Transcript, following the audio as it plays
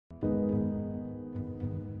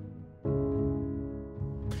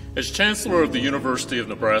As Chancellor of the University of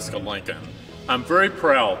Nebraska-Lincoln, I'm very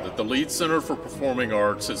proud that the Lead Center for Performing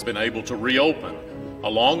Arts has been able to reopen,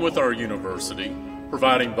 along with our university,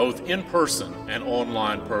 providing both in-person and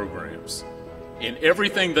online programs. In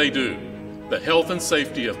everything they do, the health and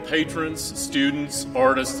safety of patrons, students,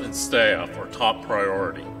 artists, and staff are top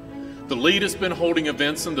priority. The Lead has been holding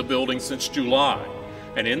events in the building since July,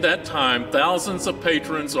 and in that time, thousands of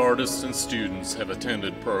patrons, artists, and students have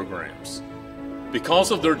attended programs.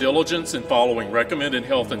 Because of their diligence in following recommended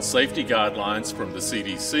health and safety guidelines from the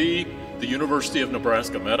CDC, the University of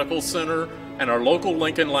Nebraska Medical Center, and our local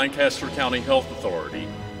Lincoln-Lancaster County Health Authority,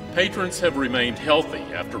 patrons have remained healthy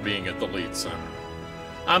after being at the Lead Center.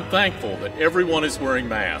 I'm thankful that everyone is wearing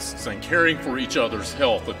masks and caring for each other's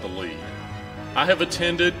health at the Lead. I have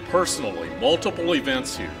attended personally multiple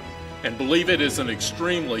events here and believe it is an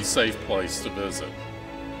extremely safe place to visit.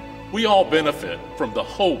 We all benefit from the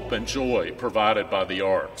hope and joy provided by the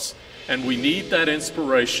arts, and we need that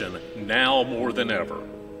inspiration now more than ever.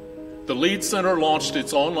 The Lead Center launched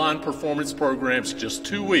its online performance programs just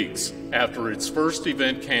 2 weeks after its first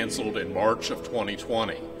event canceled in March of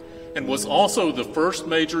 2020, and was also the first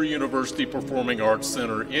major university performing arts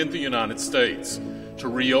center in the United States to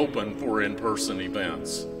reopen for in-person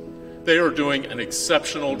events. They are doing an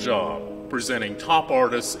exceptional job presenting top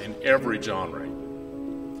artists in every genre.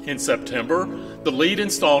 In September, the Lead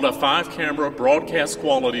installed a 5-camera broadcast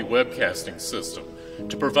quality webcasting system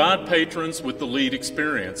to provide patrons with the Lead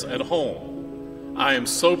experience at home. I am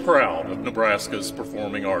so proud of Nebraska's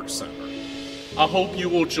Performing Arts Center. I hope you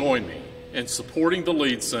will join me in supporting the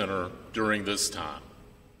Lead Center during this time.